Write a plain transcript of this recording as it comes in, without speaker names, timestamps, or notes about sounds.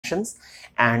discussions.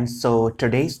 And so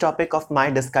today's topic of my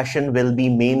discussion will be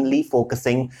mainly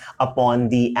focusing upon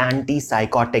the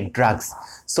antipsychotic drugs.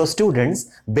 So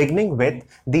students, beginning with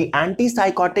the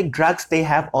antipsychotic drugs, they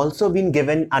have also been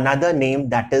given another name,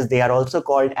 that is they are also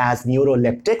called as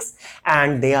neuroleptics,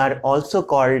 and they are also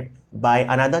called by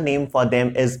another name for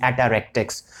them is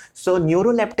atarectics. So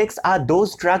neuroleptics are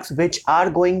those drugs which are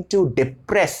going to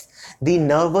depress the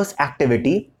nervous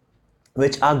activity,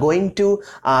 which are going to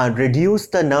reduce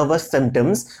the nervous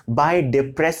symptoms by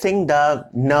depressing the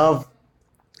nerve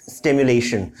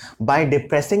stimulation. By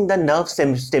depressing the nerve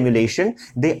stimulation,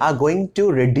 they are going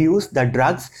to reduce the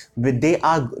drugs.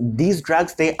 These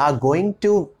drugs, they are going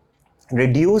to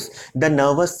reduce the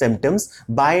nervous symptoms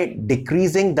by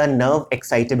decreasing the nerve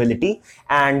excitability,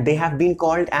 and they have been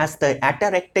called as the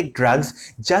atarectic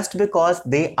drugs just because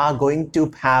they are going to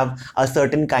have a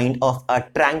certain kind of a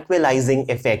tranquilizing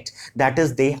effect. That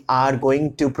is, they are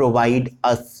going to provide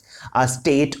us a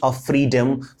state of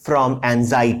freedom from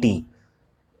anxiety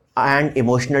and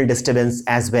emotional disturbance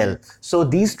as well. So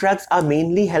these drugs are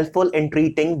mainly helpful in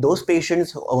treating those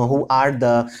patients who are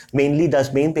the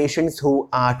main patients who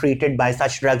are treated by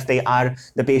such drugs. They are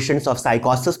the patients of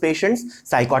psychosis patients,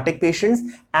 psychotic patients,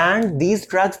 and these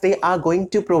drugs, they are going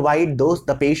to provide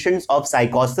the patients of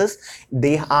psychosis.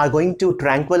 They are going to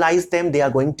tranquilize them. They are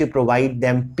going to provide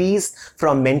them peace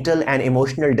from mental and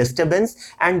emotional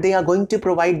disturbance, and they are going to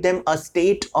provide them a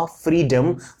state of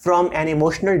freedom from an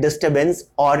emotional disturbance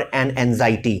or an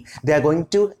anxiety. They are going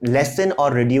to lessen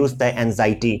or reduce the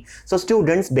anxiety. So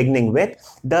students, beginning with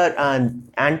the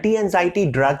anti-anxiety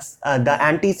drugs, the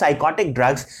antipsychotic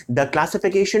drugs, the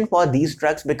classification for these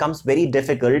drugs becomes very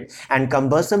difficult and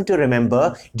cumbersome to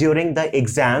remember during the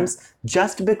exams,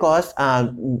 just because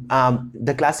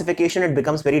the classification, it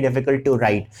becomes very difficult to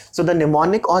write. So the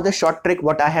mnemonic or the short trick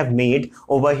what I have made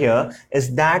over here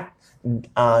is that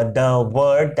the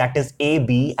word, that is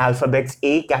AB, alphabets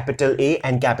A, capital A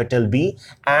and capital B,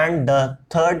 and the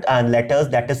third letters,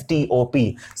 that is TOP.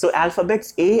 So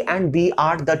alphabets A and B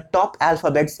are the top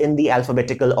alphabets in the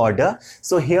alphabetical order.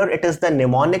 So here it is the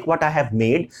mnemonic what I have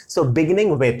made. So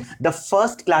beginning with the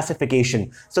first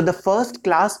classification. So the first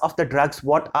class of the drugs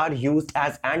what are used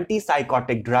as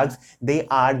antipsychotic drugs, they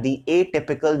are the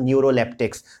atypical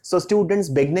neuroleptics. So students,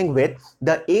 beginning with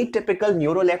the atypical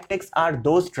neuroleptics are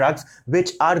those drugs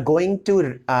which are going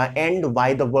to end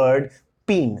by the word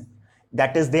pene.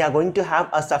 That is, they are going to have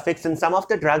a suffix. In some of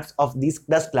the drugs of this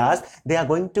class, they are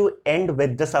going to end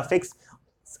with the suffix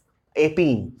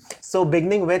apine. So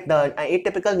beginning with the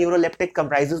atypical neuroleptic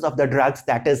comprises of the drugs,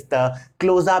 that is the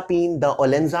clozapine, the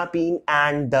olanzapine,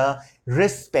 and the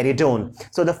risperidone.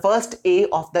 So the first A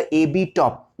of the AB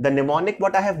top, the mnemonic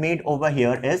what I have made over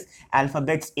here is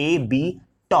alphabets A, B,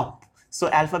 top. So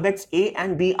alphabets A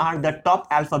and B are the top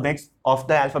alphabets of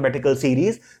the alphabetical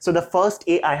series. So the first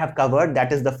A I have covered,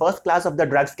 that is the first class of the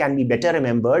drugs can be better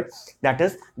remembered. That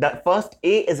is, the first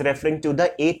A is referring to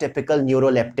the atypical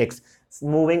neuroleptics.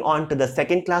 Moving on to the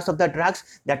second class of the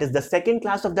drugs, that is the second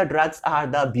class of the drugs are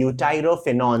the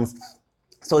butyrophenones.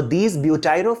 So these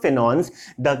butyrophenones,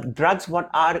 the drugs what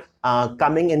are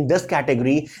coming in this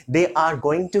category, they are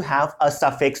going to have a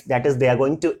suffix, that is, they are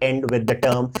going to end with the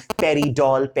term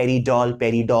peridol, peridol,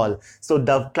 peridol. So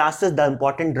the classes, the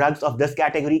important drugs of this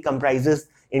category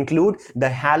include the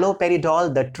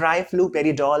haloperidol, the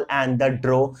trifluperidol, and the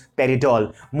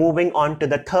droperidol. Moving on to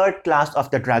the third class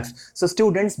of the drugs. So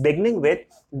students, beginning with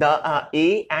the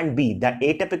A and B, the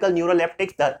atypical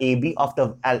neuroleptics, the AB of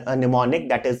the mnemonic,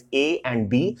 that is A and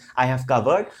B, I have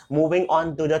covered. Moving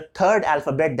on to the third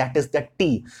alphabet, that is the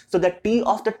T. So the T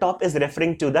of the top is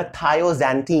referring to the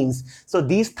thioxanthines. So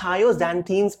these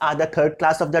thioxanthines are the third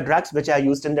class of the drugs which are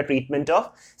used in the treatment of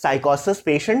psychosis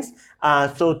patients.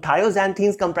 So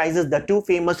thioxanthines comprises the two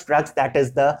famous drugs, that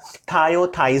is the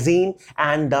thiothiazine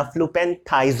and the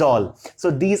flupenthiazole.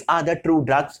 So these are the two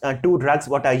drugs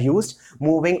what are used.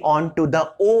 Moving on to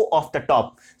the O of the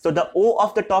top. So the O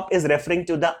of the top is referring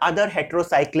to the other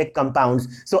heterocyclic compounds.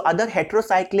 So other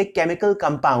heterocyclic chemical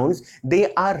compounds,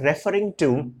 they are referring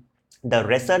to the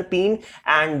reserpine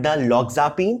and the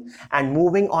loxapine. And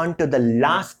moving on to the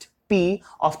last P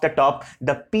of the top,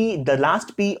 the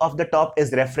last P of the top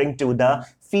is referring to the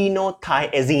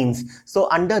phenothiazines. So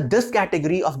under this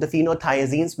category of the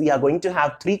phenothiazines, we are going to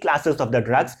have three classes of the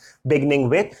drugs, beginning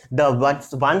with the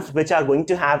ones which are going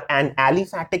to have an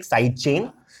aliphatic side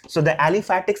chain. So the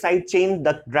aliphatic side chain,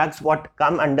 the drugs what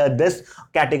come under this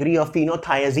category of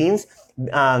phenothiazines,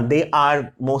 they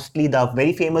are mostly the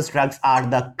very famous drugs are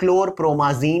the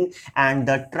chlorpromazine and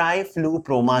the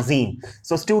triflupromazine.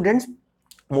 So students,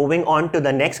 Moving on to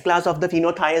the next class of the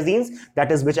phenothiazines,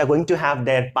 that is which are going to have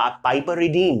their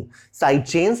piperidine side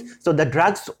chains. So the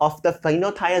drugs of the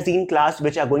phenothiazine class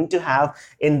which are going to have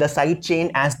in the side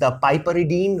chain as the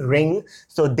piperidine ring,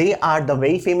 so they are the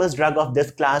very famous drug of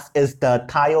this class is the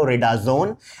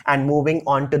thioridazone. And moving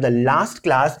on to the last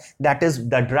class, that is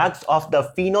the drugs of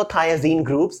the phenothiazine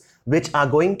groups which are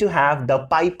going to have the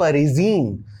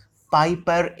piperazine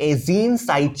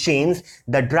side chains.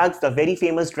 The drugs, the very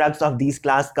famous drugs of these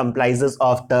class comprises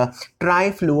of the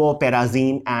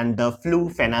trifluoperazine and the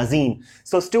flufenazine.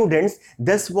 So students,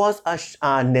 this was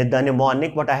the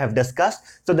mnemonic what I have discussed.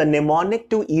 So the mnemonic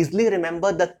to easily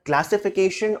remember the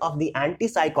classification of the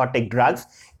antipsychotic drugs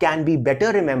can be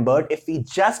better remembered if we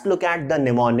just look at the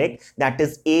mnemonic, that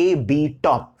is A, B,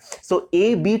 top. So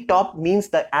A, B, top means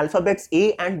the alphabets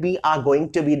A and B are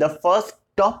going to be the first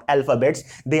top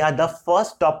alphabets. They are the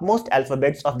first topmost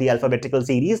alphabets of the alphabetical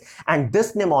series, and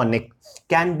this mnemonic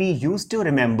can be used to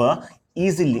remember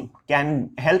easily, can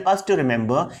help us to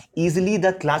remember easily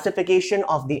the classification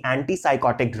of the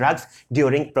antipsychotic drugs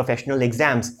during professional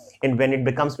exams, and when it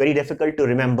becomes very difficult to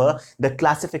remember the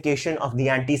classification of the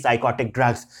antipsychotic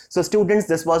drugs. So students,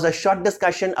 this was a short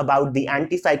discussion about the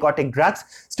antipsychotic drugs.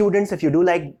 Students, if you do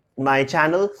like my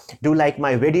channel, do like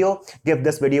my video, give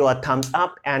this video a thumbs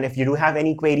up, and if you do have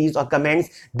any queries or comments,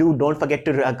 don't forget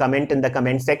to comment in the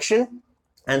comment section.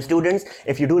 And students,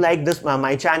 if you do like this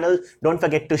my channel, don't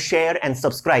forget to share and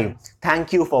subscribe.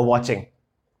 Thank you for watching.